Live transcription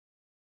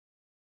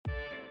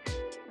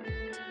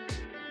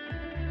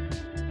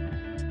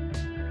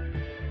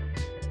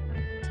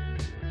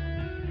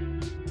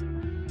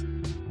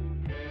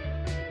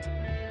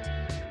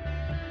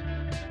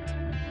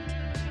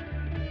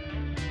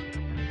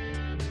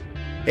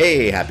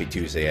Hey, happy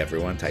Tuesday,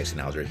 everyone. Tyson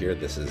Alger here.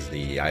 This is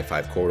the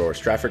I-5 Corridors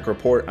Traffic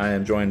Report. I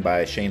am joined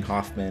by Shane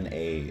Hoffman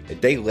a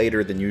day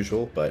later than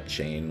usual, but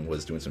Shane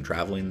was doing some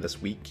traveling this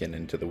week and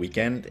into the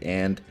weekend,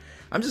 and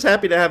I'm just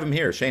happy to have him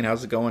here. Shane,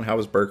 how's it going? How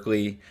was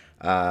Berkeley?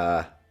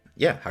 Yeah,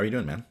 how are you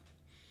doing, man?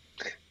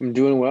 I'm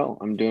doing well.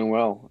 I'm doing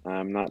well.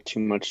 Not too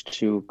much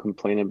to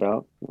complain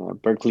about.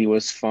 Berkeley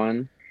was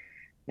fun.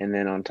 And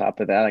then on top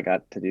of that, I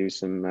got to do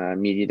some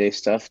media day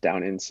stuff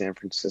down in San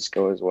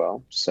Francisco as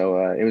well. So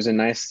it was a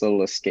nice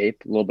little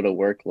escape, a little bit of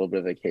work, a little bit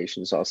of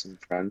vacation, saw some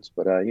friends,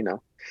 but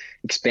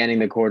expanding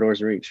the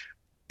corridor's reach.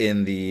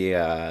 In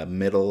the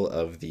middle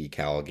of the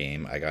Cal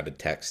game, I got a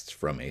text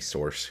from a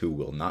source who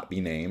will not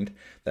be named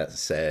that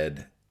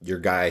said, "Your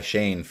guy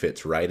Shane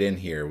fits right in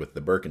here with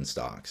the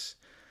Birkenstocks."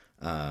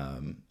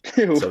 Um,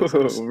 so,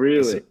 so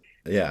Really?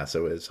 yeah,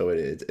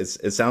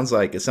 it sounds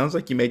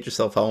like you made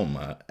yourself home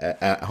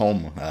at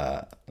home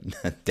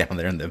down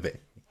there in the Bay.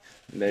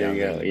 There Down you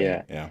there in go. the Bay.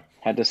 Yeah. Yeah.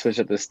 Had to switch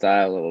up the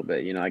style a little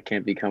bit. I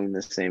can't become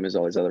the same as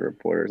all these other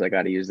reporters. I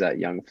got to use that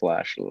young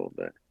flash a little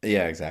bit.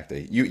 Yeah,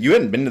 exactly. You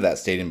hadn't been to that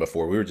stadium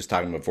before. We were just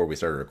talking before we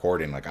started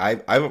recording. Like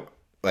I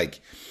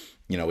like,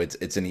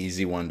 it's an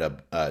easy one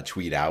to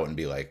tweet out and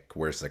be like,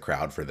 "Where's the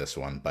crowd for this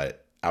one?"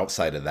 But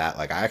outside of that,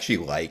 like I actually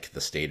like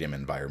the stadium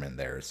environment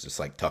there. It's just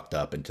like tucked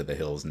up into the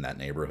hills in that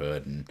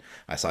neighborhood. And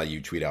I saw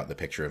you tweet out the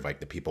picture of like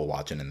the people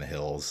watching in the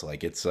hills.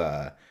 Like it's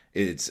an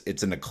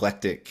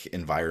eclectic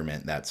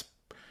environment that's,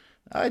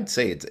 I'd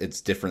say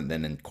it's different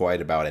than in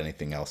quite about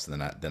anything else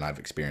than I've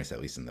experienced,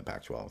 at least in the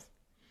Pac-12.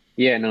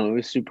 Yeah, no, it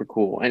was super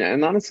cool.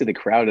 And honestly, the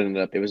crowd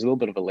ended up, it was a little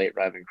bit of a late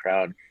arriving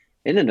crowd.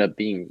 It ended up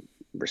being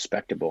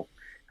respectable.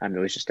 It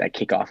was just at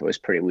kickoff, it was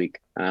pretty weak.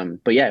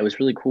 But yeah, it was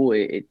really cool.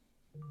 We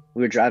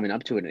were driving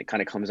up to it and it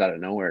kind of comes out of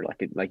nowhere.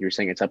 Like you were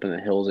saying, it's up in the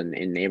hills and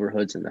in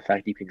neighborhoods, and the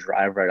fact that you can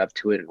drive right up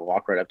to it and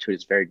walk right up to it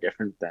is very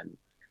different than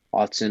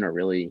Autzen or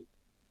really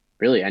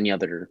any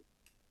other,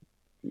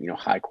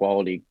 high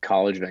quality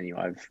college venue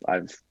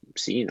I've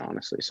seen,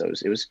 honestly. So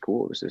it was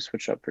cool. It was a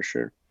switch up for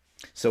sure.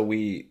 So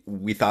we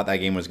thought that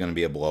game was going to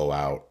be a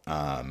blowout.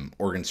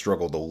 Oregon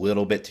struggled a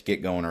little bit to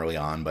get going early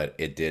on, but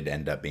it did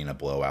end up being a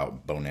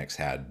blowout. Bo Nix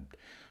had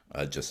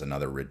just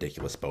another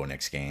ridiculous Bo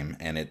Nix game,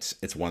 and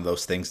it's one of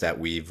those things that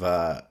we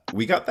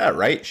got that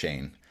right,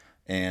 Shane.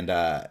 And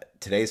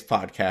today's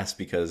podcast,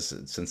 because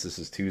since this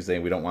is Tuesday,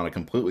 we don't want to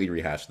completely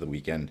rehash the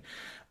weekend.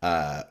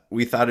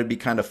 We thought it'd be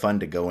kind of fun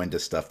to go into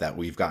stuff that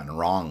we've gotten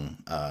wrong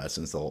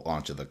since the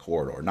launch of the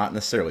corridor. Not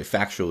necessarily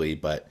factually,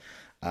 but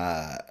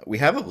we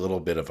have a little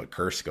bit of a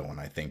curse going,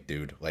 I think,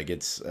 dude. Like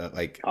it's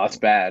Oh, it's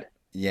bad.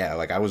 yeah,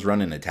 like I was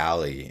running a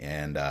tally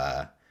and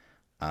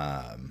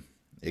um,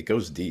 it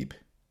goes deep.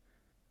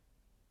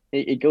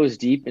 It goes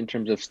deep in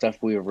terms of stuff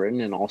we've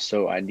written and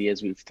also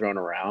ideas we've thrown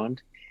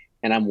around.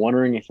 And I'm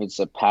wondering if it's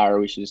a power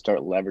we should start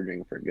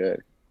leveraging for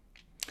good.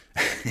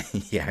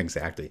 Yeah,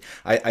 exactly.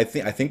 I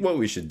think what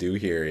we should do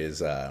here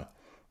is I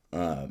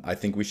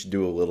think we should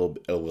do a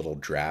little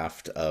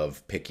draft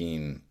of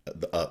picking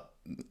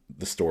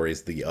the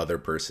stories the other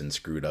person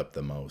screwed up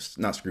the most.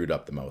 Not screwed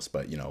up the most,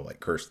 but like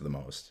cursed the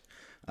most.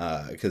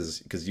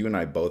 Because you and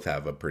I both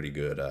have a pretty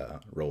good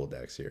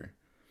Rolodex here.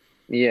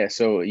 Yeah,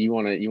 so you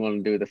wanna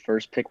do the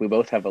first pick? We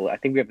both have I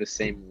think we have the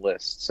same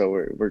list, so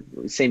we're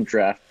same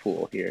draft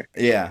pool here.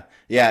 Yeah,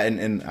 yeah,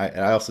 and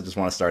I also just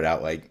want to start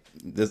out like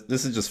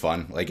this is just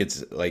fun. Like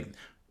it's like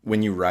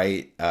when you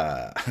write.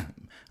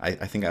 I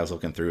think I was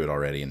looking through it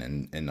already,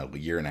 and in a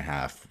year and a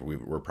half,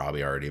 we're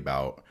probably already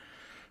about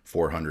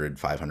 400,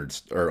 500,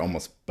 or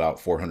almost about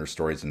 400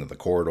 stories into the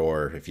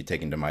corridor. If you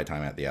take into my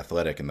time at the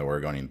Athletic and the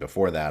Oregonian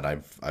before that,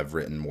 I've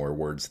written more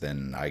words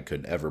than I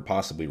could ever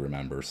possibly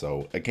remember.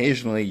 So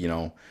occasionally,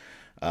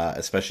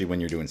 especially when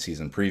you're doing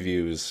season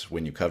previews,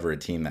 when you cover a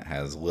team that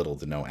has little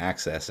to no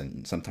access,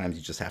 and sometimes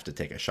you just have to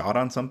take a shot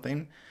on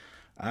something.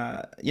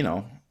 Uh, you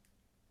know,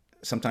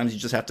 Sometimes you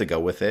just have to go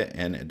with it,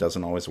 and it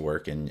doesn't always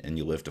work, and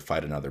you live to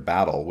fight another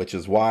battle, which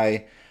is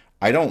why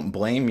I don't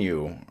blame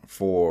you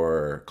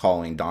for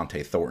calling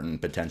Dante Thornton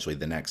potentially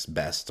the next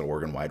best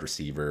Oregon wide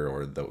receiver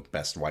or the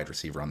best wide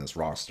receiver on this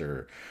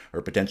roster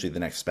or potentially the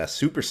next best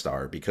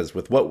superstar, because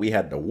with what we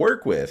had to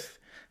work with,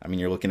 I mean,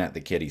 you're looking at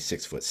the kid, he's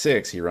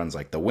 6'6", he runs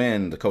like the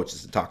wind, the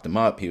coaches had talked him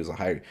up, he was a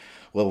high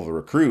level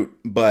recruit,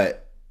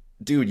 but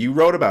dude, you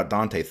wrote about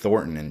Dante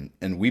Thornton,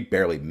 and we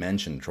barely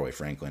mentioned Troy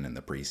Franklin in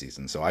the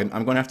preseason. So I'm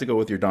going to have to go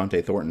with your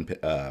Dante Thornton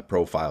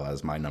profile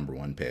as my number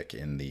one pick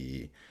in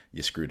the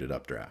you screwed it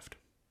up draft.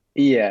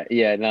 Yeah,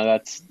 yeah, no,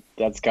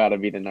 that's got to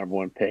be the number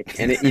one pick.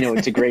 And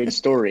it's a great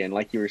story. And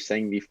like you were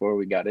saying before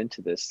we got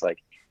into this, like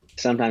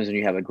sometimes when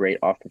you have a great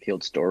off the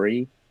field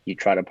story, you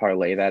try to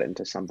parlay that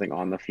into something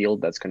on the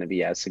field that's going to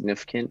be as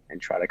significant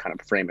and try to kind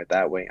of frame it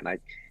that way. And I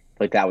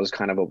like that was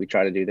kind of what we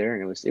tried to do there.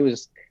 And it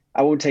was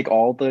I won't take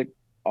all the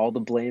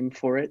blame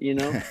for it,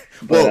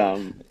 but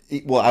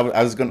well,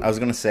 I was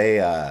gonna say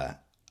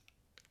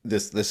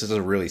this is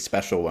a really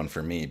special one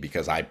for me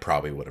because I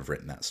probably would have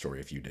written that story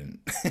if you didn't.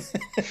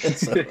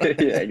 so,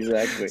 yeah,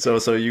 exactly.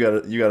 so you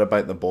gotta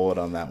bite the bullet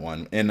on that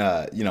one, and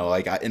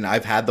like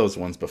I've had those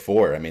ones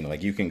before. I mean,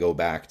 like you can go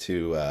back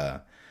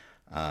to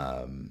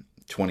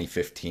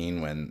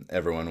 2015 when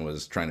everyone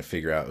was trying to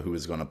figure out who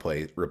was going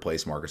to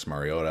replace Marcus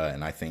Mariota,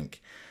 and I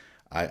think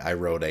I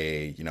wrote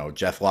a,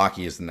 Jeff Locke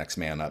is the next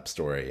man up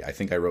story. I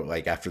think I wrote,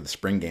 like, after the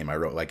spring game, I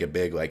wrote like a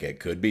big, like, it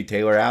could be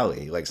Taylor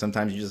Alley. Like,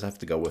 sometimes you just have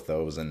to go with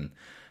those. And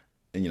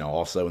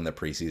also in the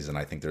preseason,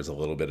 I think there's a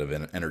little bit of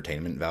an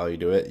entertainment value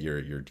to it.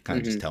 You're kind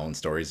of just Hmm. telling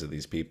stories of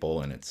these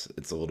people, and it's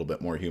a little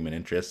bit more human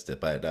interest.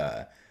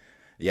 But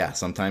yeah,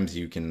 sometimes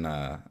you can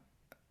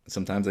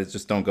sometimes they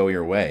just don't go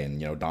your way. And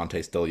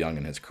Dante's still young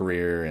in his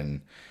career,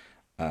 and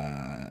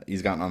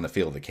he's gotten on the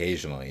field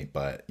occasionally,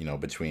 but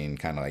between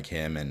kind of like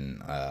him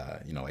and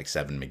like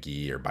Seven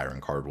McGee or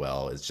Byron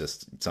Cardwell, it's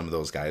just some of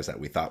those guys that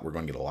we thought were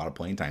going to get a lot of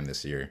playing time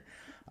this year.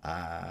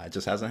 It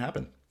just hasn't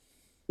happened.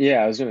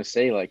 Yeah, I was gonna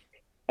say like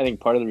I think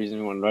part of the reason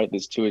we want to write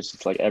this too is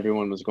it's like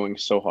everyone was going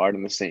so hard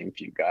on the same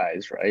few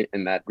guys, right?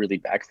 And that really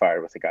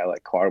backfired with a guy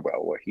like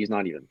Cardwell, where he's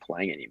not even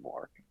playing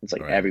anymore. It's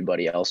like Right.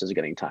 everybody else is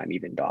getting time,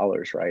 even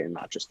dollars, right? And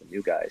not just the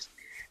new guys.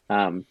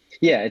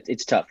 Yeah,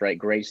 it's tough, right?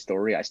 Great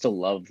story. I still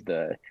love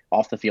the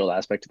off the field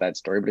aspect of that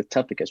story, but it's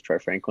tough because Troy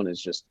Franklin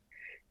is just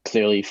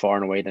clearly far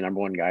and away the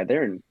number one guy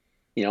there. And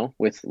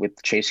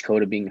with Chase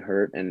Cota being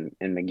hurt and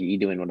McGee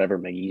doing whatever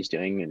McGee's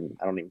doing, and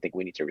I don't even think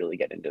we need to really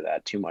get into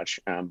that too much.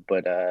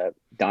 But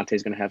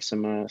Dante's going to have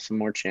some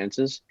more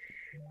chances.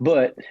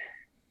 But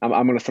I'm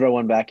going to throw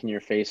one back in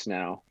your face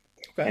now,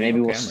 and Okay. maybe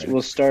Okay. I'm ready.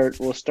 we'll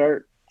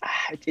start.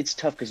 It's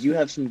tough because you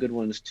have some good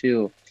ones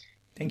too.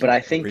 Thank But you. I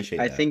I think appreciate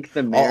I that. think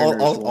the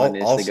Mariners one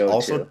is the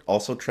Also, go-to.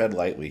 also tread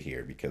lightly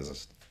here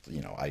because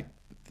I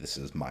this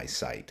is my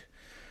site.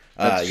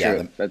 That's Yeah,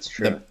 true. That's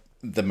true.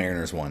 the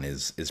Mariners one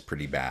is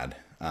pretty bad.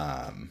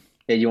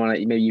 Yeah, you want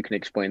to maybe you can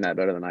explain that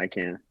better than I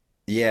can.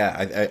 Yeah,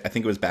 I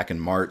think it was back in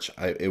March.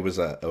 It was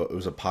a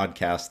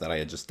podcast that I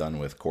had just done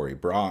with Corey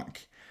Brock.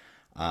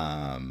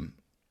 Um,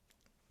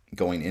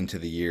 Going into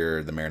the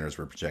year, the Mariners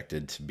were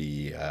projected to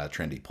be a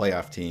trendy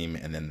playoff team,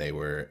 and then they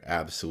were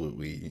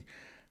absolutely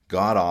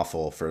god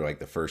awful for like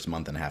the first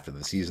month and a half of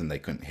the season. They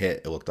couldn't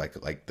hit. It looked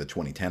like the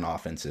 2010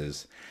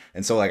 offenses,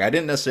 and so like I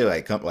didn't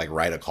necessarily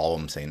write a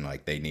column saying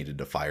like they needed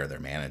to fire their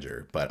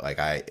manager, but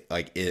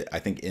I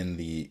think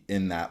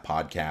in that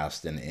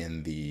podcast and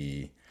in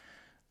the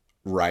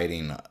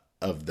writing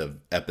of the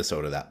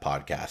episode of that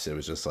podcast, it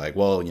was just like,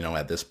 well,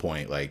 at this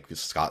point, like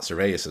Scott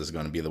Servais is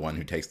going to be the one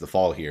who takes the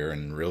fall here,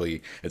 and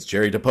really, it's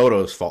Jerry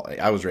DePoto's fault.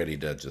 I was ready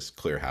to just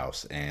clear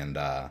house, and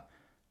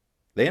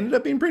they ended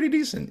up being pretty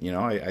decent.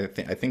 I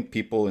think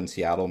people in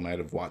Seattle might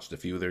have watched a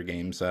few of their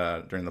games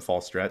during the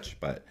fall stretch,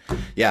 but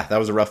yeah, that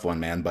was a rough one,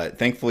 man. But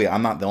thankfully,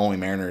 I'm not the only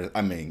Mariners.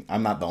 I mean,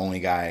 I'm not the only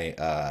guy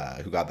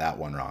who got that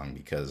one wrong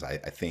because I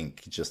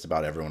think just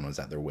about everyone was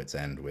at their wits'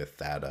 end with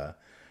that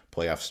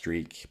playoff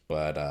streak.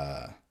 But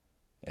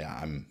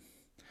yeah,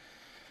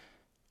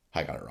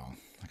 I got it wrong.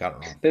 I got it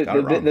wrong. The, Got the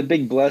it the wrong. the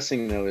big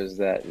blessing though is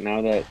that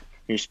now that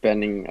you're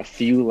spending a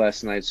few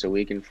less nights a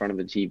week in front of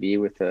the TV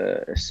with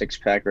a six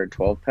pack or a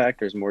 12 pack,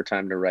 there's more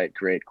time to write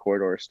great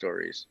corridor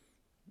stories.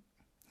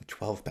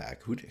 12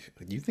 pack. Who do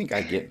you think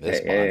I get this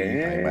Hey, hey,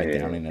 body by hey.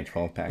 downing a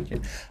 12 pack?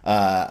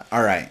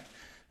 All right.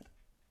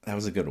 That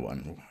was a good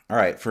one. All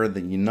right, for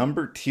the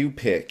number two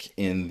pick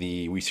in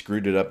the we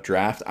screwed it up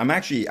draft, I'm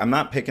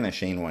not picking a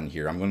Shane one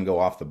here. I'm going to go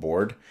off the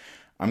board.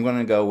 I'm going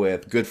to go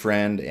with good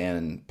friend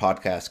and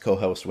podcast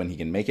co-host when he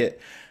can make it.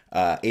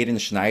 Aiden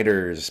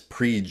Schneider's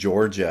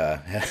pre-Georgia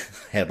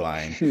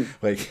headline.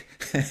 Like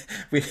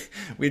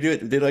we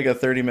did like a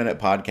 30-minute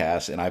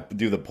podcast, and I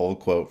do the poll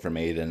quote from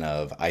Aiden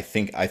of I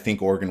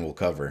think Oregon will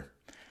cover,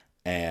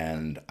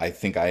 and I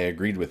think I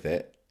agreed with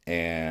it,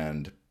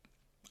 and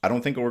I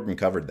don't think Oregon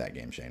covered that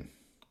game, Shane.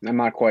 I'm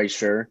not quite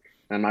sure.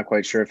 I'm not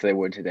quite sure if they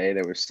would today.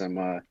 There was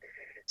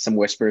some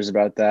whispers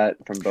about that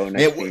from Bo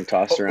Yeah. Nix being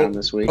tossed around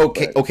this week,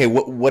 Okay. but Okay.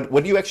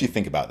 What do you actually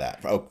think about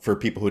that? For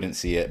people who didn't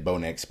see it, Bo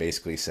Nix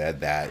basically said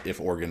that if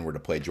Oregon were to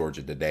play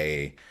Georgia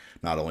today,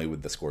 not only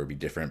would the score be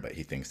different, but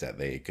he thinks that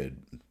they could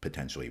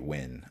potentially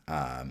win.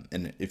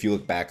 And if you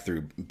look back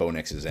through Bo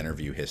Nix's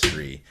interview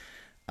history,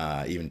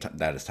 even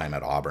that his time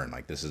at Auburn,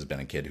 like this has been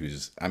a kid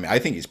who's, I mean, I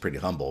think he's pretty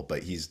humble,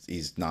 but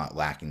he's not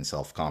lacking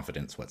self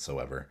confidence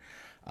whatsoever.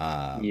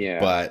 yeah,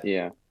 But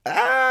yeah.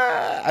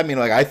 I mean,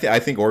 like I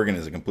think Oregon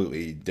is a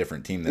completely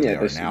different team than Yeah, they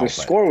are the now. But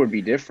score would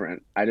be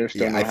different. I just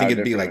don't yeah, I know how think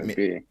it'd be different like it would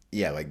be.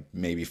 yeah, like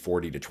maybe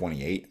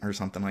 40-28 or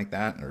something like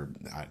that.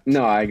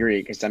 No, I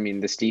agree because I mean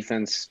this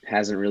defense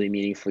hasn't really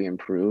meaningfully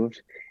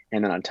improved,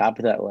 and then on top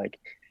of that, like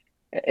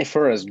if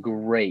for as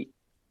great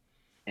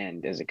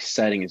and as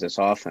exciting as this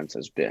offense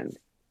has been,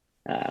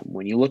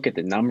 when you look at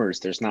the numbers,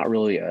 there's not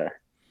really and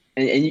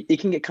it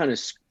can get kind of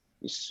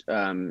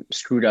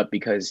screwed up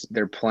because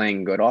they're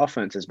playing good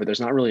offenses, but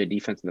there's not really a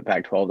defense in the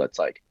Pac-12 that's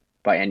like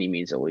by any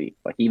means elite.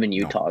 Like even No,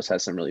 Utah's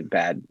has some really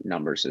bad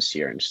numbers this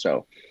year, and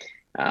so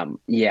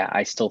yeah,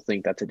 I still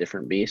think that's a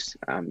different beast.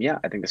 Yeah,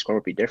 I think the score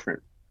would be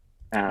different,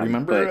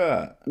 remember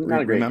but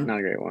remember not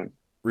a great one.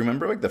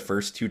 remember like the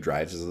first two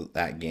drives of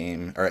that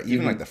game, or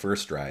even like Hmm. the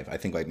first drive. I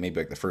think like maybe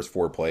like the first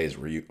four plays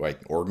where you like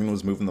Oregon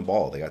was moving the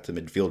ball. They got to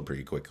midfield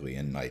pretty quickly,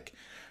 and like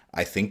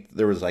I think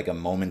there was like a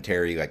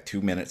momentary like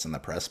 2 minutes in the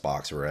press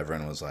box where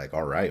everyone was like,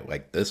 all right,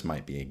 like this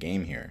might be a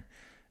game here.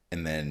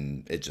 And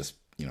then it just,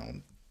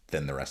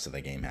 then the rest of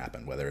the game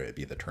happened, whether it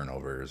be the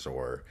turnovers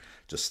or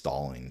just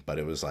stalling. But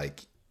it was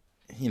like,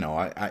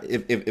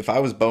 if I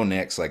was Bo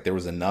Nix, like there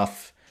was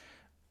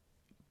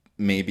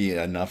maybe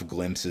enough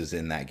glimpses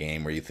in that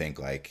game where you think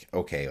like,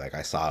 okay, like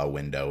I saw a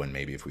window, and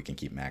maybe if we can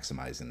keep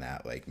maximizing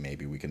that, like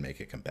maybe we can make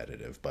it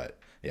competitive. But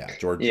yeah,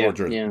 Yeah,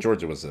 yeah.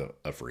 Georgia was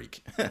a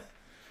freak.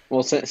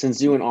 Well,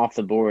 since you went off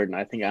the board, and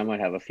I think I might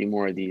have a few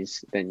more of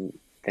these than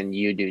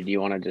you do. Do you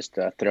want to just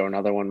throw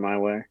another one my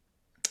way?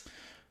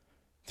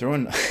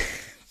 Throwing,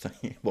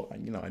 well,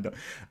 I don't.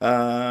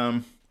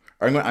 I'm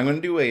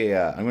going to do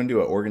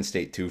a Oregon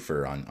State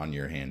twofer on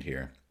your hand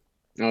here.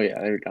 Oh yeah,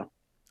 there we go.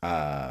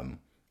 Um,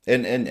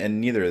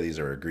 and neither of these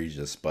are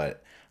egregious,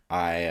 but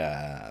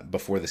I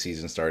before the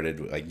season started,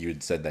 like you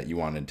had said that you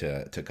wanted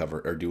to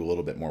cover or do a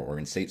little bit more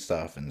Oregon State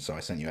stuff, and so I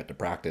sent you out to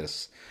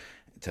practice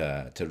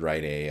to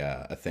write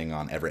a thing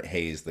on Everett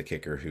Hayes, the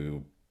kicker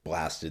who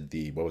blasted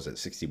the, what was it,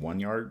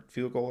 61-yard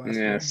field goal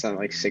last Yeah, year, something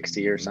like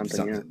 60 or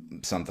something. Yeah.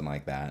 something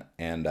like that.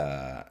 And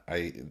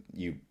I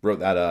you wrote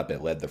that up.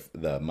 It led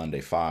the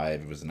Monday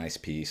Five. It was a nice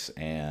piece,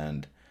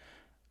 and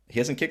he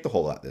hasn't kicked a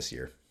whole lot this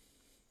year.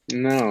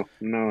 No,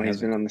 no, He he's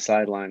been hasn't. on the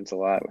sidelines a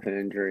lot with an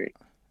injury,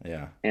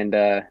 Yeah. and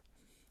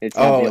it's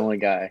not the Oh, only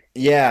guy.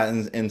 yeah,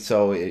 and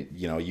so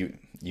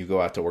you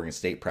go out to Oregon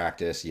State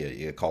practice,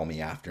 you call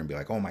me after and be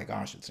like, "Oh my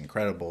gosh, it's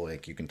incredible.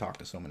 Like you can talk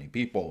to so many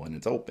people and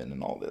it's open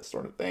and all this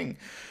sort of thing."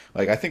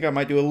 Like I think I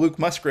might do a Luke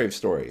Musgrave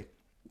story.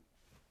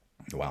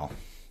 Well,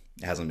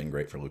 it hasn't been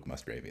great for Luke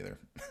Musgrave either.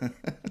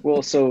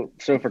 Well, so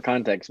for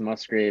context,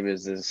 Musgrave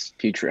is this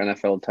future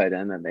NFL tight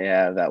end that they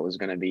have that was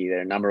going to be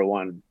their number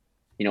one,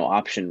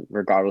 option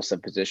regardless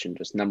of position,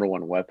 just number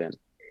one weapon,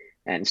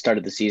 and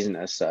started the season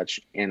as such.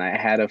 And I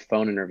had a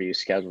phone interview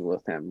scheduled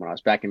with him when I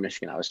was back in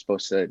Michigan. I was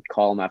supposed to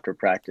call him after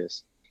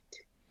practice,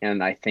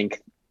 and I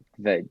think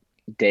the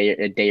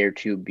a day or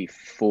two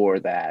before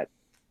that,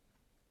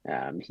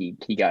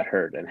 he got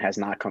hurt and has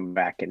not come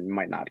back and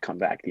might not come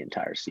back the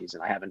entire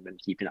season. I haven't been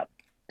keeping up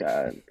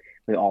uh,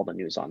 with all the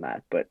news on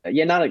that, but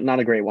yeah, not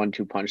a great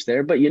 1-2 punch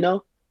there. But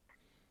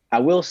I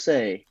will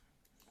say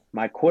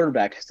my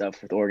quarterback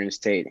stuff with Oregon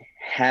State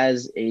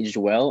has aged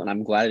well, and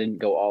I'm glad I didn't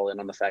go all in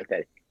on the fact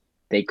that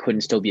they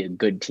couldn't still be a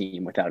good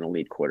team without an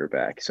elite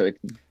quarterback. So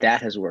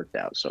that has worked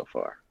out so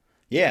far.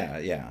 Yeah,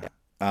 yeah.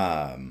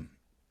 Um,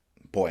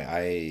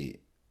 Boy,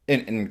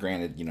 and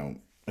granted,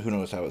 who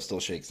knows how it still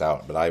shakes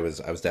out, but I was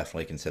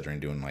definitely considering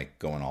doing like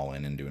going all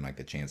in and doing like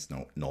the Chance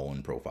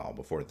Nolan profile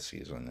before the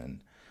season,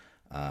 and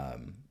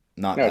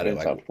not That would that be it a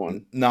like tough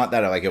one. not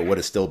that it would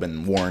have still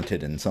been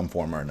warranted in some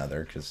form or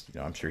another, because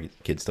I'm sure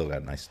kid still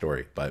got a nice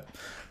story, but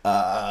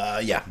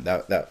yeah,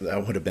 that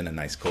would have been a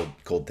nice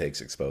cold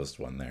takes exposed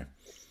one there.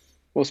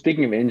 Well,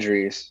 speaking of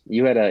injuries,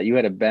 you had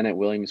a Bennett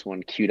Williams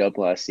one queued up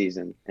last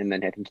season, and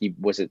then I think he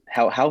was it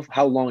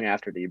how long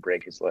after did he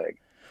break his leg?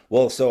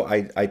 Well, so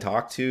I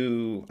talked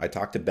to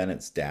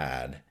Bennett's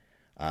dad,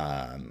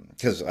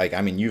 because like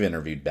I mean you've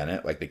interviewed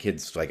Bennett, like the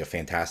kid's like a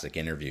fantastic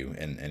interview,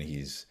 and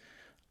he's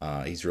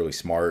really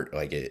smart.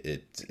 Like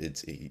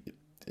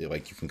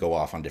like you can go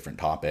off on different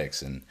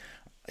topics, and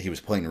he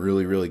was playing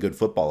really good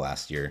football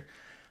last year.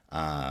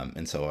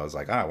 And so I was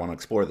like, I want to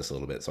explore this a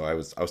little bit. So I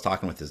was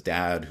talking with his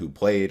dad, who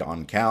played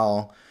on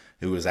Cal,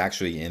 who was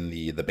actually in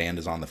the band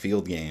is on the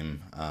field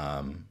game.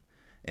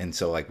 And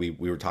so like we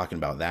were talking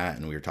about that,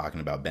 and we were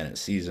talking about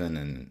Bennett's season,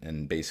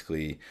 and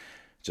basically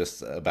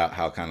just about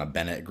how kind of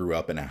Bennett grew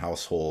up in a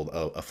household,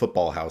 a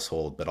football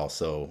household, but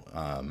also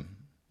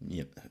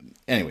you know,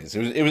 anyways,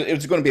 it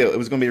was going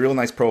to be a real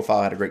nice profile.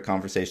 I had a great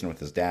conversation with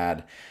his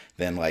dad.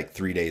 Then like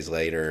 3 days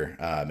later,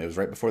 it was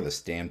right before the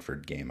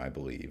Stanford game, I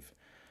believe.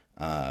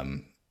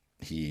 Um,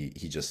 he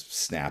just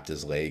snapped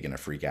his leg in a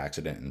freak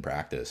accident in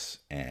practice,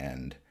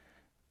 and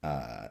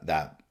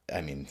that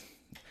I mean,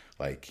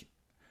 like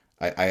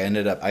I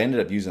ended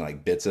up using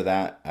like bits of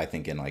that, I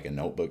think, in like a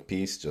notebook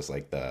piece, just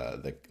like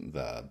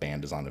the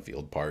band is on the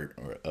field part,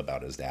 or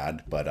about his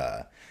dad.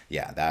 But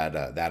yeah,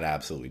 that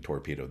absolutely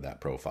torpedoed that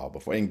profile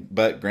before.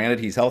 But granted,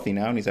 he's healthy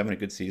now and he's having a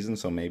good season,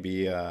 so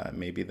maybe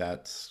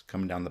that's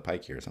coming down the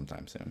pike here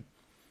sometime soon.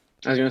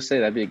 I was gonna say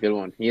that'd be a good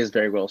one. He is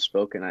very well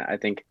spoken. I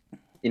think,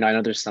 I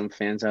know there's some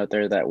fans out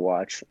there that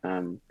watch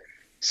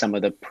some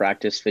of the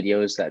practice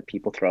videos that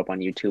people throw up on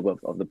YouTube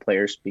of the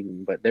players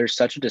speaking, but there's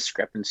such a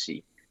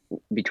discrepancy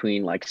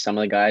between like some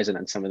of the guys and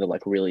then some of the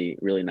like really,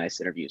 really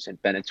nice interviews.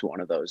 And Bennett's one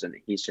of those, and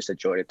he's just a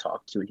joy to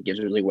talk to, and he gives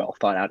really well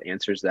thought out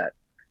answers that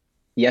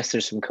yes,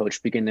 there's some coach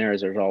speak in there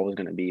as there's always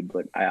going to be,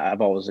 but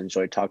I've always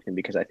enjoyed talking to him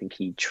because I think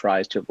he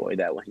tries to avoid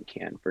that when he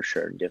can for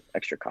sure and give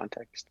extra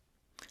context.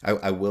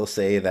 I will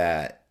say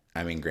that,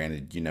 I mean,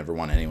 granted, you never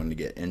want anyone to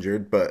get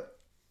injured, but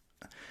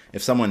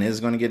if someone is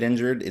going to get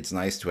injured, it's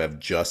nice to have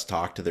just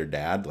talked to their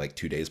dad like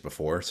 2 days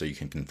before, so you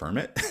can confirm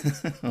it.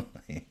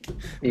 Like,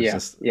 it's Yeah.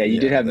 just, Yeah. You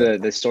did yeah, have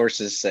the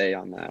sources say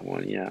on that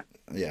one. Yeah.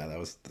 that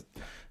was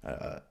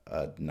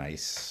a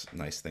nice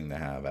thing to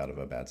have out of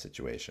a bad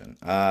situation.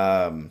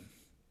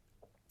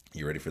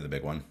 You ready for the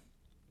big one?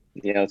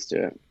 Yeah, let's do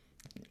it.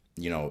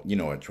 You know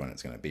which one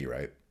it's gonna be,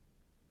 right?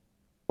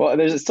 Well,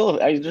 there's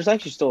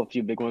actually still a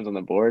few big ones on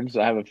the board,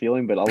 so I have a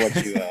feeling, but I'll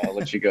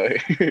let you go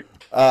here.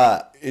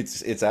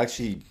 It's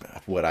actually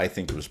what I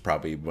think was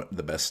probably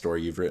the best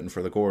story you've written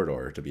for the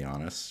corridor, to be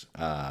honest.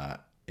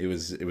 It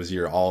was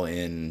your all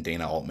in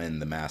Dana Altman,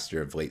 the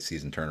master of late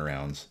season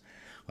turnarounds.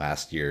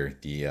 Last year,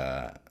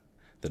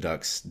 the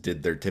Ducks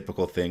did their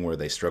typical thing where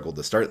they struggled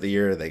to start the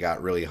year. They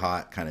got really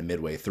hot kind of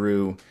midway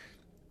through.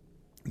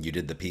 You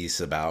did the piece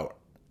about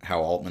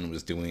how Altman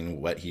was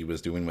doing what he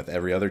was doing with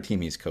every other team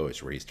he's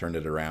coached, where he's turned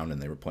it around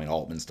and they were playing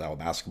Altman style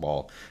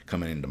basketball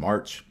coming into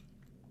March.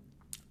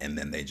 And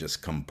then they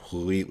just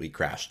completely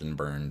crashed and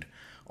burned,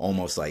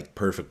 almost like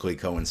perfectly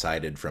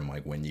coincided from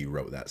like when you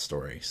wrote that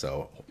story.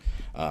 So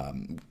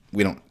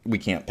we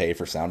can't pay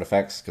for sound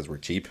effects because we're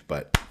cheap,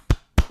 but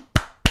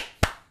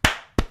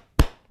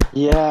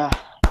Yeah,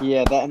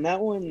 yeah, that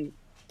one,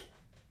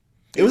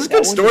 it was a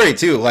that good one just story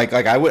too.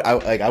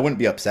 I wouldn't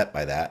be upset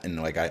by that,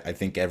 and like I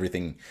think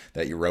everything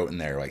that you wrote in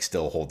there like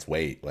still holds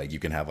weight. Like you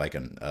can have like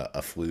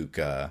a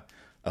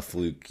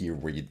fluke here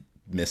where you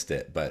missed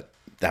it, but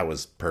that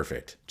was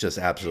perfect, just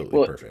absolutely well,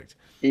 perfect.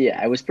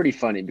 yeah, it was pretty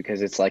funny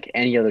because it's like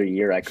any other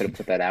year I could have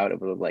put that out.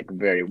 It was like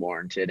very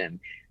warranted,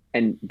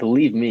 and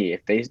believe me,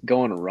 if they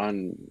go on a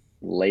run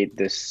late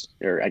this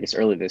or I guess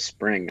early this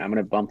spring, I'm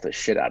gonna bump the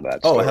shit out of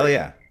that Oh hell story.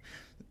 yeah,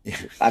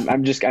 I'm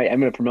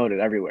gonna promote it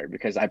everywhere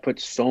because I put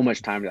so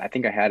much time. I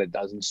think I had a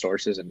dozen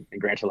sources, and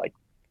granted, like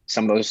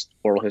some of those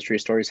oral history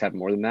stories have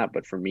more than that,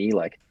 but for me,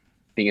 like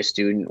being a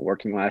student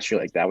working last year,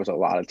 like that was a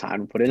lot of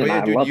time to put in, oh and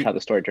yeah, I dude. loved You how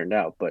the story turned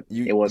out, but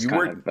you it was you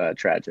kind worked of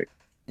tragic.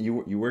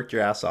 you worked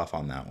your ass off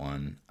on that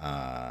one,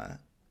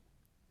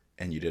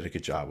 and you did a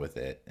good job with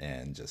it.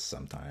 And just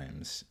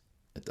sometimes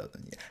it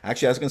doesn't. Yeah.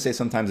 Actually, I was gonna say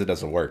sometimes it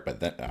doesn't work, but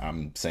then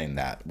I'm saying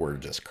that we're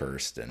just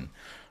cursed, and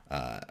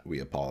we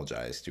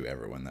apologize to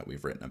everyone that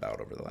we've written about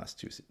over the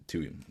last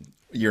two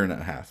year and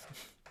a half.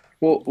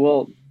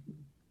 Well,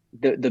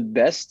 the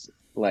best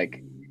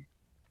like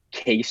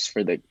case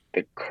for the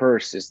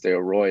curse is the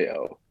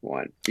Arroyo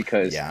one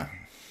because Yeah,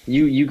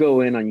 you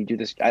go in and you do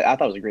this. I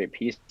thought it was a great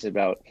piece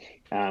about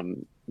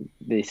um,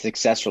 the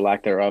success or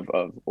lack thereof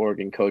of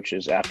Oregon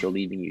coaches after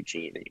leaving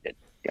Eugene. And you did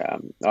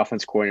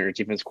offense coordinators,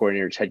 defense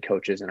coordinators, head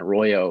coaches, and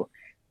Arroyo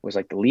was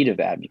like the lead of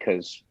that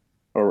because,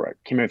 or I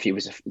can't remember if he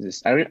was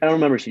this. I don't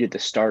remember if he did the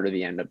start or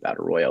the end about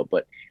Arroyo,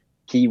 but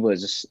he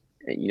was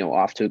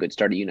off to a good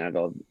start at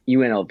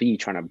UNLV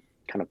trying to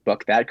kind of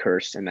buck that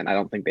curse, and then I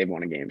don't think they've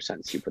won a game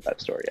since you put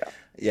that story out.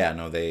 yeah.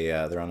 No,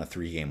 they're on a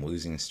 3 game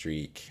losing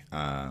streak,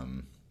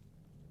 and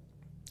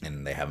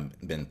they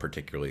haven't been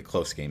particularly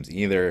close games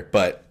either.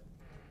 But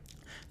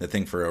the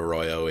thing for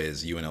Arroyo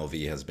is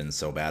UNLV has been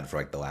so bad for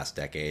like the last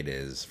decade.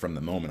 Is from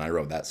the moment I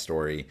wrote that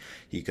story,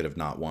 he could have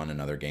not won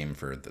another game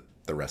for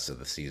the rest of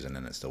the season,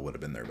 and it still would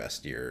have been their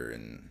best year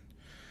in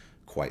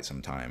quite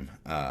some time.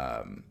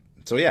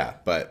 So yeah,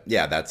 but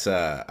yeah, that's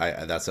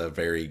a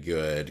very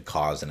good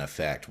cause and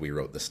effect. We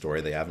wrote the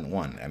story; they haven't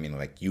won. I mean,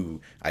 like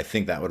I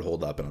think that would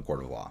hold up in a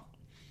court of law.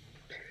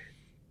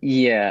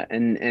 Yeah,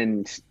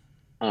 and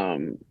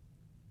um,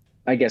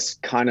 I guess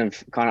kind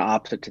of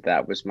opposite to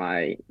that was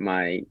my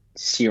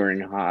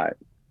searing hot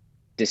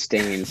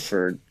disdain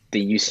for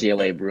the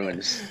UCLA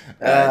Bruins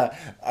uh,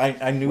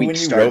 I knew weak when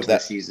you start wrote to the that.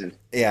 season.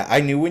 Yeah,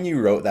 I knew when you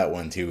wrote that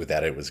one too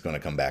that it was going to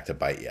come back to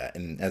bite you,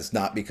 and it's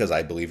not because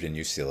I believed in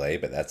UCLA,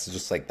 but that's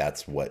just like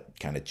that's what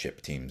kind of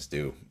chip teams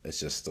do. It's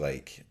just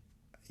like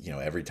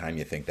every time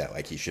you think that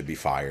like he should be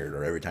fired,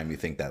 or every time you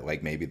think that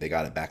like maybe they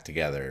got it back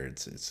together,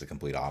 it's the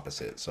complete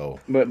opposite. So,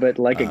 But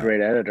like a uh,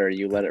 great editor,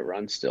 you let it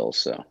run still.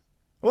 So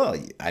well,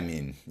 I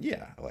mean,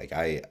 yeah, like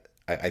I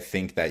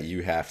think that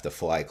you have to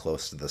fly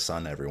close to the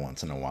sun every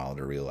once in a while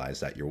to realize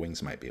that your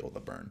wings might be able to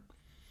burn.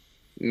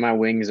 my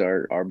wings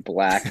are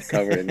black,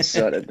 covered in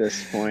soot at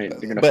this point.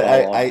 They're gonna But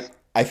fall I off.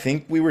 I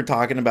think we were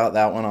talking about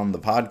that one on the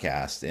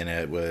podcast, and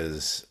it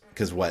was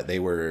because what they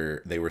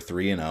were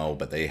 3-0,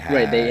 but they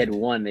Right, they had had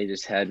won. They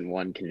just hadn't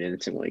won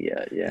convincingly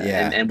yet. Yeah,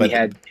 and yeah, and we but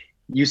had.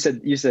 You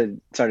said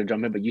sorry to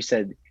jump in, but you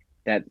said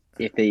that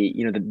if they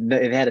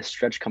they had a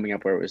stretch coming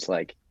up where it was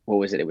like what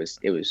was it? It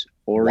was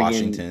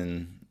Oregon,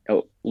 Washington,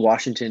 oh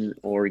Washington,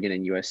 Oregon,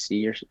 and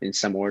USC or in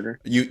some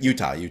order.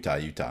 Utah.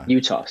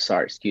 Utah,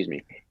 sorry, excuse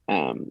me.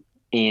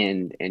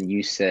 And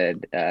you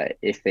said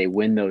if they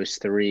win those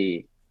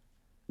three,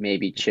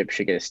 maybe Chip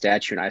should get a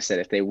statue. And I said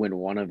if they win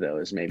one of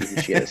those, maybe he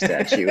should get a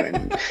statue.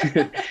 And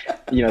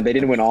they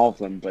didn't win all of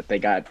them, but they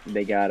got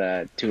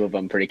two of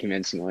them pretty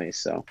convincingly.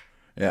 So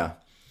Yeah.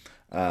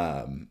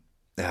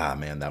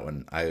 Man, that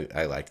one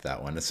I liked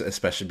that one,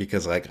 especially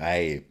because like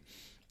I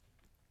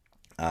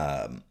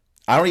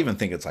don't even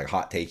think it's like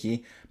hot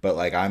takey, but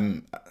like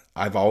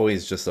I've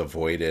always just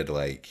avoided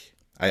like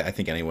I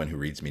think anyone who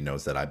reads me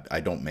knows that I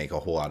don't make a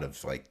whole lot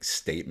of like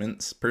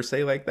statements per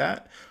se like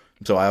that.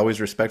 So I always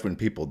respect when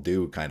people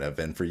do kind of,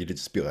 and for you to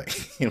just be like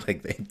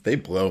like they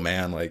blow,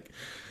 man. Like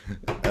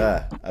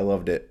I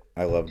loved it.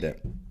 I loved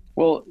it.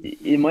 well,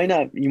 you might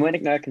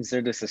not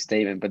consider this a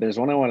statement, but there's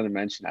one I wanted to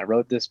mention. I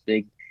wrote this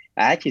big.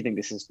 I actually think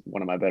this is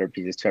one of my better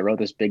pieces too. I wrote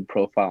this big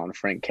profile on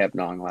Frank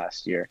Kepnong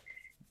last year,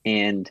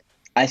 and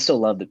I still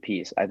love the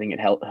piece. I think it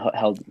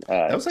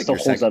That was like still your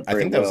holds second. up I very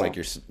think that was like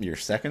well. your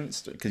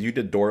second because you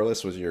did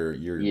Dorless was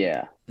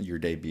Yeah, your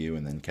debut,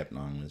 and then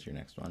Kepnon was your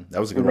next one. That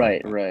was a good one.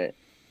 right, right.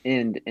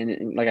 And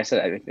like I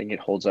said, I think it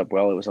holds up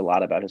well. It was a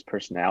lot about his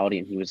personality,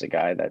 and he was a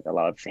guy that a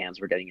lot of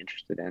fans were getting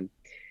interested in.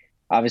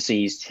 Obviously,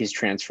 he's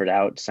transferred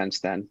out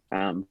since then.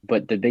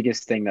 But the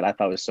biggest thing that I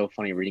thought was so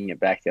funny reading it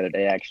back the other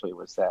day actually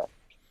was that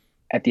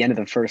at the end of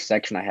the first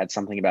section, I had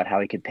something about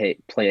how he could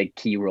play a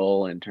key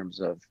role in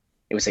terms of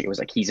it was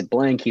like he's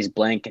blank,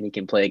 and he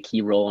can play a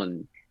key role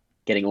in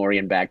getting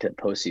Orion back to the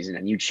postseason.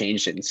 And you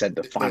changed it and said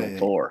the final Uh,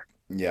 four,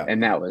 yeah,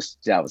 and that was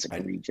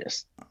I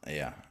egregious.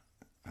 yeah.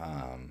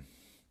 Um,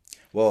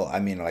 well, I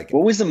mean, like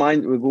What was the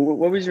mind?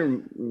 What was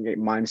your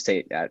mind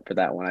state at for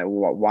that one?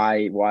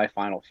 Why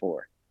final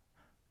four?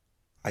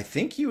 I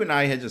think you and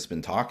I had just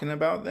been talking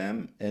about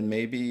them, and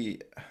maybe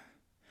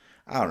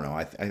I don't know.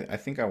 I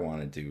think I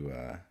wanted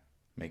to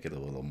make it a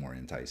little more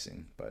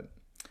enticing, but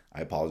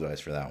I apologize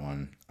for that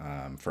one.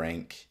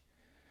 Frank,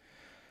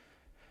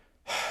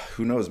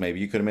 who knows? Maybe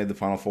you could have made the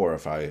final four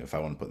if I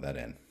want to put that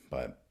in,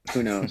 but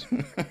Who knows?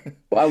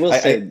 Well, I will I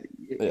say.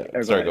 yeah.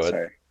 Oh, go Sorry, go ahead. ahead.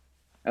 Sorry.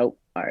 Oh,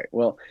 all right.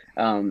 Well,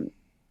 um,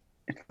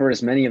 for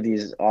as many of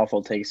these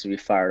awful takes to be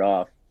fired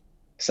off,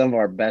 some of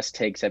our best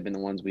takes have been the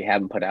ones we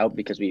haven't put out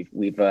because we've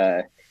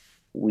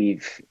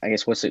I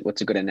guess what's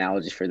a good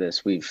analogy for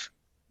this?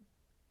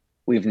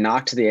 We've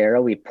knocked the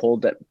arrow, we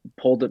pulled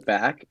it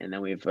back, and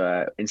then we've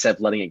instead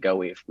of letting it go,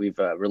 we've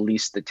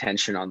released the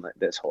tension on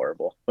this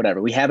horrible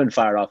whatever. We haven't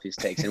fired off these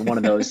takes, and one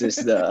of those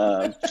is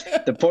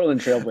the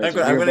Portland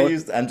Trailblazers. We I'm were gonna both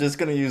use. I'm just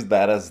gonna use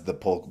that as the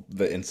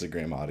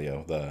Instagram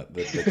audio, the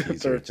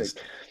teaser. perfect,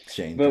 Just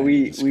Shane but trying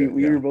to we describe.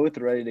 we Yeah, were both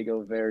ready to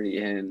go very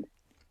in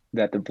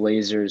that the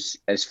Blazers,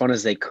 as fun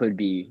as they could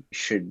be,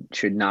 should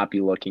not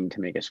be looking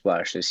to make a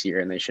splash this year,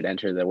 and they should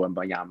enter the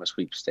Wembayama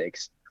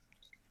sweepstakes.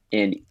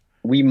 And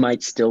we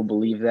might still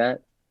believe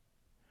that,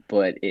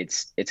 but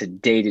it's a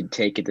dated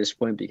take at this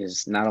point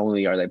because not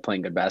only are they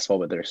playing good basketball,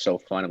 but they're so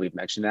fun, and we've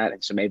mentioned that.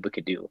 And so maybe we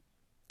could do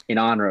in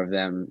honor of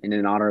them and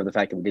in honor of the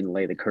fact that we didn't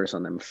lay the curse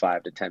on them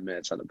 5 to 10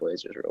 minutes on the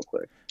Blazers real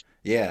quick.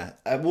 yeah.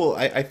 Well,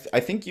 I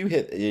think you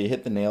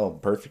hit the nail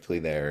perfectly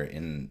there.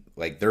 In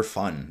like they're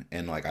fun,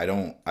 and like I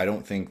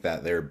don't think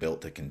that they're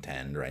built to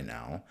contend right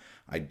now.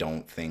 I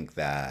don't think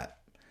that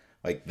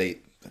like they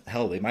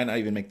might not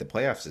even make the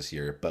playoffs this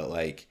year, but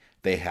like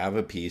they have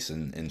a piece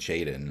in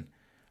Shaden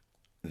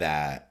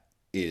that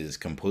is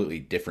completely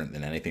different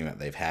than anything that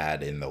they've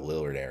had in the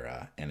Lillard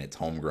era, and it's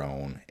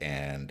homegrown,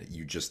 and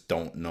you just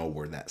don't know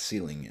where that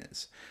ceiling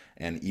is.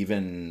 And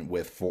even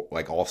with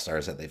like all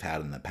stars that they've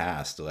had in the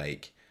past,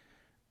 like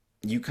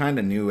you kind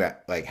of knew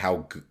like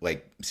how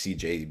like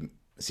CJ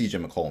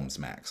McCollum's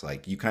max,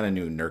 like you kind of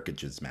knew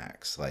Nurkic's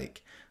max,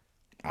 like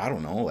I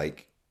don't know,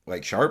 like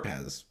Sharp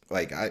has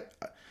like I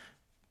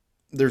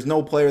there's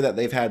no player that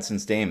they've had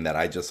since Dame that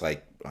I just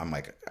like. I'm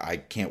like I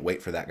can't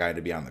wait for that guy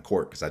to be on the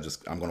court because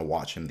I'm gonna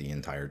watch him the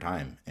entire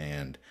time.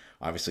 And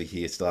obviously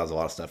he still has a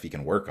lot of stuff he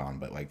can work on,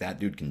 but like that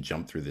dude can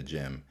jump through the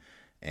gym.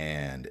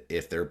 And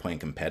if they're playing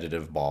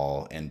competitive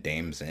ball and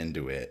Dame's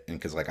into it, and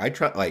because like I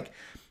try like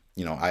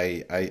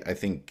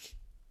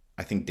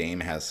I think Dame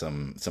has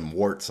some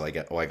warts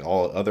like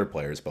all other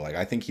players, but like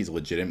I think he's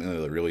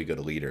legitimately a really good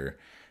leader.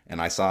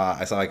 And I saw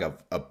like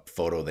a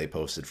photo they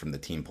posted from the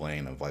team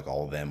playing of like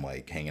all of them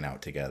like hanging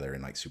out together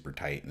and like super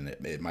tight, and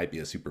it might be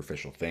a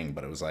superficial thing,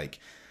 but it was like,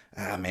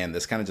 ah man,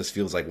 this kind of just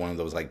feels like one of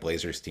those like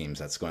Blazers teams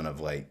that's going to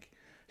like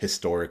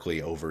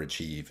historically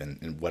overachieve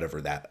and whatever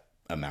that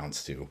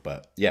amounts to.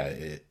 But yeah,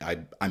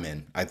 I'm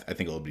in. I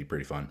think it'll be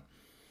pretty fun.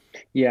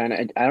 Yeah,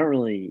 and I don't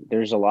really.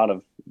 There's a lot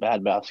of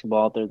bad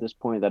basketball out there at this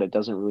point that it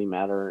doesn't really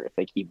matter if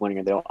they keep winning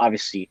or they don't.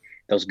 Obviously,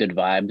 those good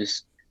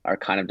vibes are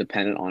kind of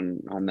dependent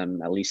on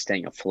them at least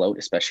staying afloat,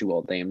 especially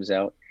while Dame's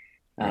out.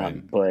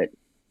 Right. But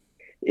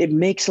it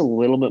makes a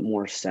little bit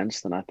more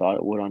sense than I thought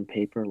it would on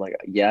paper. Like,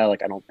 yeah,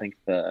 like I don't think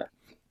the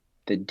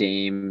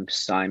Dame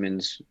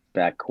Simons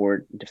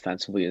backcourt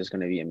defensively is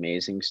going to be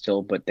amazing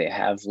still, but they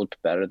have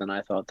looked better than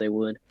I thought they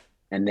would,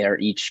 and they're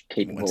each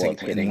capable of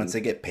Once hitting.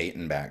 they get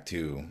Peyton back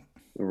too.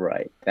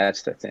 Right.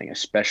 That's the thing,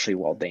 especially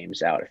while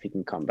Dame's out, if he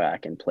can come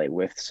back and play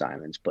with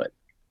Simons. But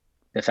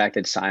the fact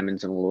that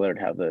Simons and Lillard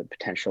have the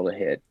potential to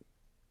hit,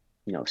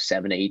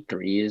 7, 8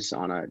 threes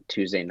on a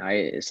Tuesday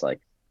night is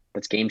like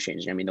that's game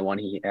changing. I mean, the one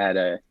he had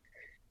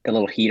the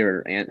little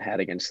heater Ant had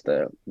against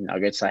the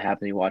Nuggets, I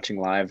happened to be watching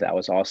live. That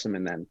was awesome.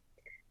 And then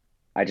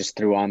I just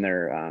threw on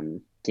their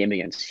game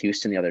against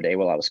Houston the other day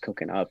while I was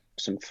cooking up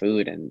some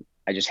food, and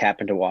I just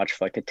happened to watch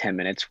for like the 10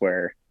 minutes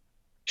where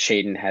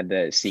Shaden had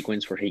the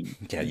sequence where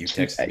Yeah, you he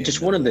texted me in the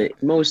just middle one of of the that.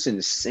 most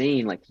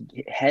insane, like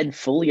head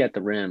fully at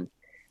the rim,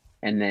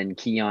 and then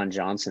Keon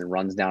Johnson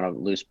runs down a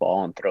loose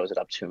ball and throws it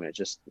up to him. It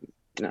just,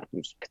 it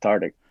was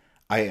cathartic.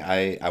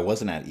 I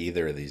wasn't at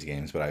either of these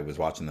games, but I was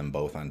watching them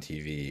both on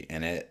TV,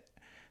 and it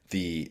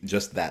the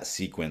just that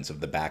sequence of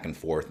the back and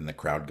forth and the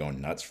crowd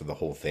going nuts for the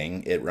whole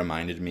thing. It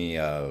reminded me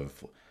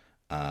of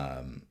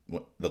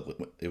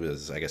it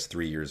was, I guess,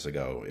 3 years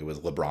ago. It was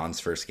LeBron's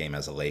first game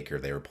as a Laker.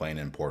 They were playing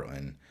in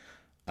Portland.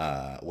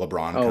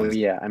 LeBron Oh comes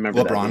yeah, I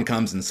remember that LeBron game.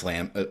 comes and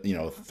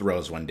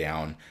throws one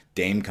down.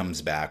 Dame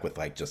comes back with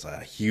like just a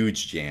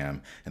huge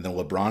jam, and then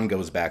LeBron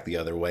goes back the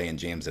other way and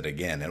jams it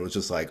again. It was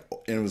just like,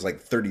 and it was like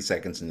 30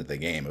 seconds into the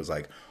game. It was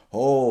like,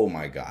 oh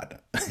my god,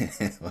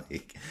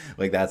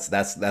 like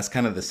that's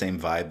kind of the same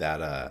vibe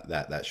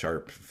that that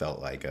Sharp felt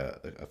like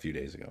a few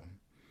days ago.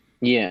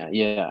 Yeah,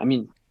 yeah. I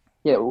mean,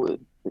 yeah,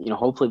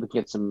 hopefully we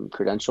can get some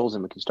credentials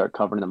and we can start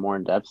covering them more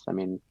in depth. I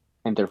mean,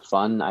 and they're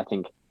fun. I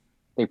think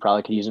they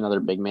probably could use another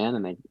big man,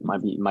 and they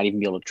might even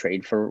be able to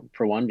trade for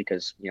one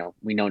because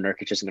we know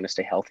Nurkic isn't going to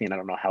stay healthy, and I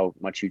don't know how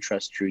much you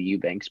trust Drew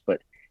Eubanks,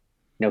 but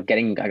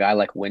getting a guy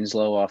like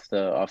Winslow off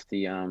the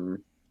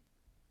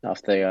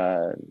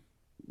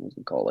what's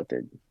it called, like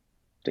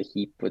the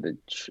heap with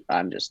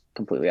I'm just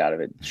completely out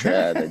of it.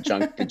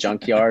 The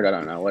junkyard. I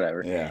don't know,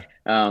 whatever. Yeah.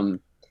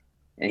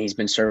 And he's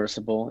been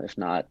serviceable, if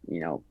not,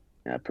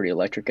 pretty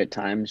electric at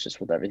times, just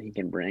with everything he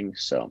can bring.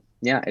 So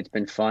yeah, it's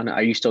been fun.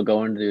 Are you still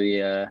going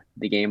to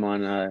the game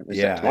on?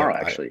 Is that Yeah, tomorrow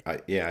actually?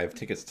 yeah, I have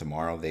tickets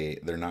tomorrow.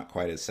 They're not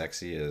quite as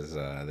sexy as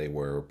they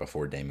were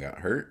before Dame got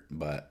hurt,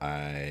 but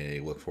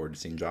I look forward to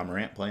seeing John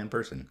Morant play in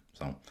person.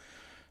 So,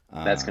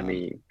 That's gonna um,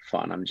 be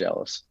fun. I'm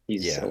jealous.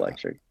 He's yeah,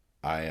 electric.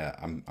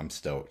 I'm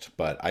stoked.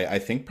 But I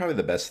think probably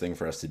the best thing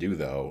for us to do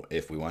though,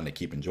 if we want to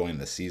keep enjoying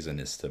this season,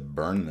 is to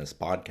burn this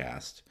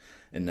podcast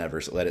and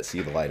never let it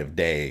see the light of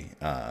day.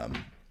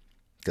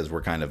 Because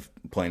we're kind of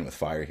playing with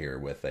fire here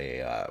with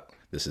a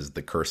this is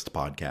the cursed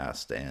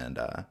podcast and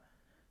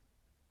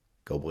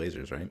go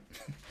Blazers, right?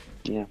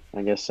 Yeah,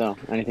 I guess so.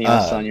 Anything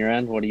else Uh, on your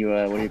end? What are you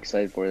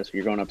excited for this?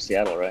 You're going up to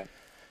Seattle, right?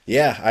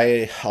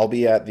 yeah, I'll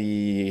be at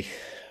the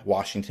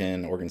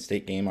Washington Oregon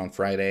State game on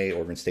Friday.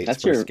 Oregon State's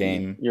That's first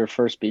game, your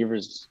first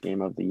Beavers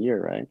game of the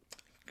year, right?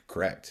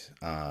 correct?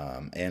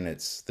 And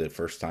it's the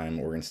first time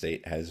Oregon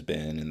State has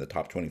been in the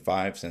top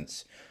 25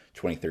 since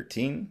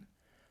 2013.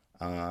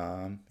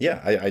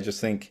 Yeah, I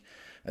just think,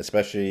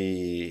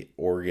 especially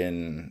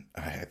Oregon,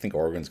 I think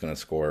Oregon's going to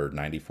score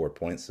 94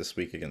 points this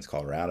week against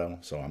Colorado,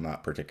 so I'm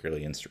not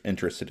particularly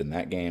interested in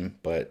that game.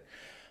 But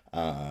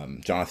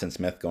Jonathan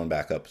Smith going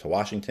back up to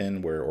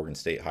Washington, where Oregon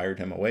State hired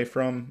him away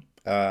from,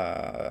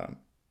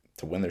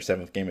 to win their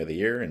seventh game of the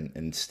year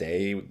and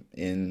stay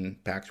in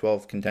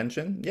Pac-12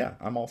 contention. Yeah,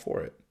 I'm all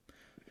for it.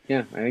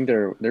 Yeah, I think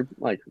they're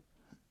like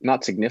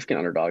not significant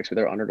underdogs, but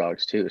they're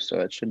underdogs too. So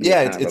that should be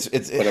Yeah, kind of a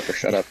put up or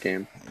shut up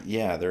game.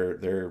 yeah,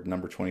 they're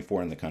number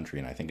 24 in the country,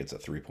 and I think it's a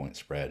 3-point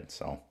spread.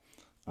 So,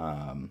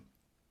 um,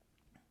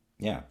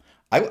 yeah,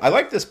 I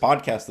like this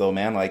podcast though,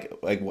 man. Like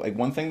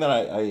one thing that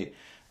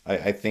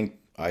I think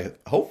I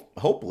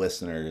hope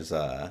listeners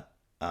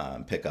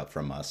pick up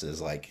from us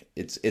is like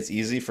it's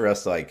easy for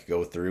us to like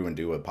go through and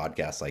do a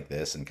podcast like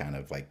this and kind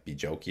of like be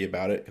jokey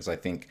about it because I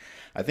think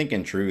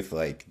in truth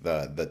like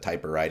the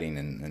type of writing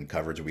and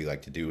coverage we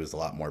like to do is a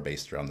lot more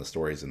based around the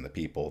stories and the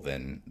people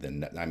than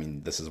I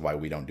mean this is why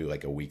we don't do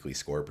like a weekly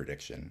score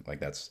prediction like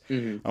that's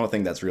Hmm. I don't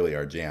think that's really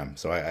our jam.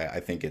 So I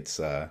think it's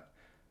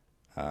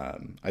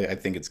I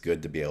think it's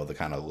good to be able to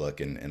kind of look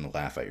and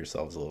laugh at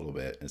yourselves a little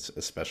bit,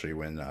 especially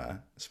when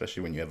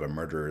you have a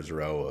murderer's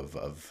row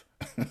of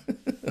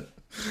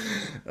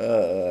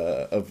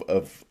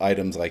of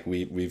items like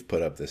we've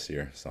put up this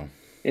year. So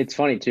It's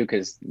funny too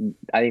because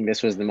I think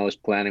this was the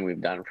most planning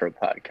we've done for a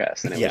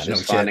podcast, and it yeah, was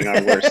no just shit. finding our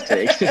worst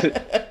takes.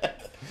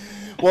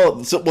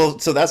 Well, so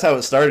that's how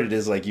it started.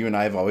 Is like you and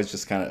I have always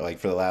just kind of like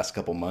for the last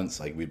couple months,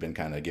 like we've been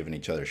kind of giving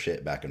each other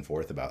shit back and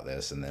forth about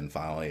this, and then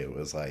finally it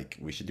was like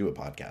we should do a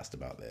podcast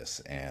about this,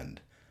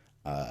 and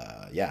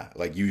yeah,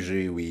 like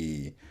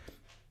usually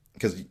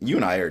because you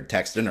and I are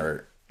texting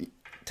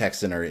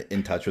or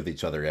in touch with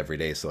each other every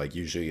day, so like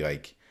usually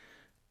like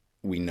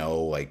we know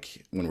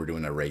like when we're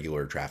doing a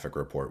regular traffic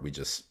report, we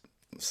just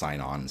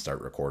sign on and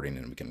start recording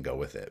and we can go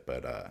with it.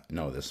 But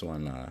no, this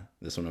one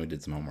we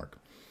did some homework.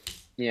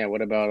 Yeah,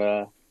 what about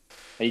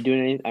are you doing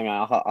anything? I mean,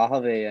 I'll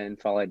have a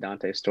Infale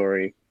Dante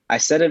story. I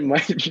said it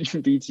might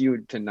be to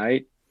you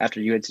tonight after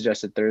you had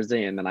suggested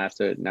Thursday, and then I have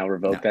to now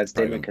No, revoke that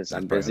statement because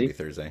that's I'm probably gonna be busy.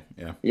 Thursday.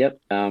 Yeah. Yep.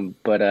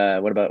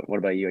 But what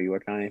about you? Are you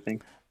working on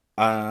anything?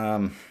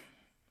 Um,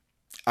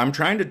 I'm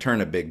trying to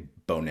turn a big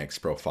Bo Nix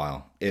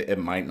profile. It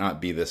might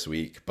not be this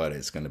week, but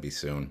it's going to be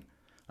soon.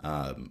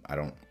 I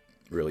don't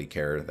really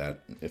care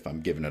that if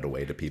I'm giving it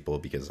away to people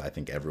because I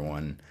think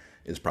everyone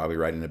is probably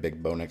writing a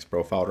big Bo Nix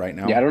profile right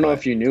now. Yeah, I don't know But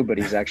if you knew, but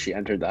he's actually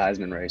entered the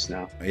Heisman race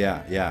now.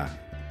 yeah, yeah,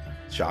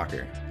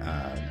 shocker.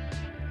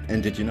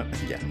 And did you know?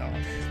 Yeah, no,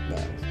 no.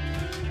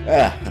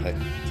 I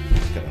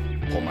just gotta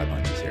pull my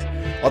punches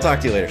here. I'll talk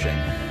to you later,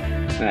 Shane.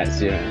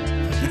 Nice, yeah.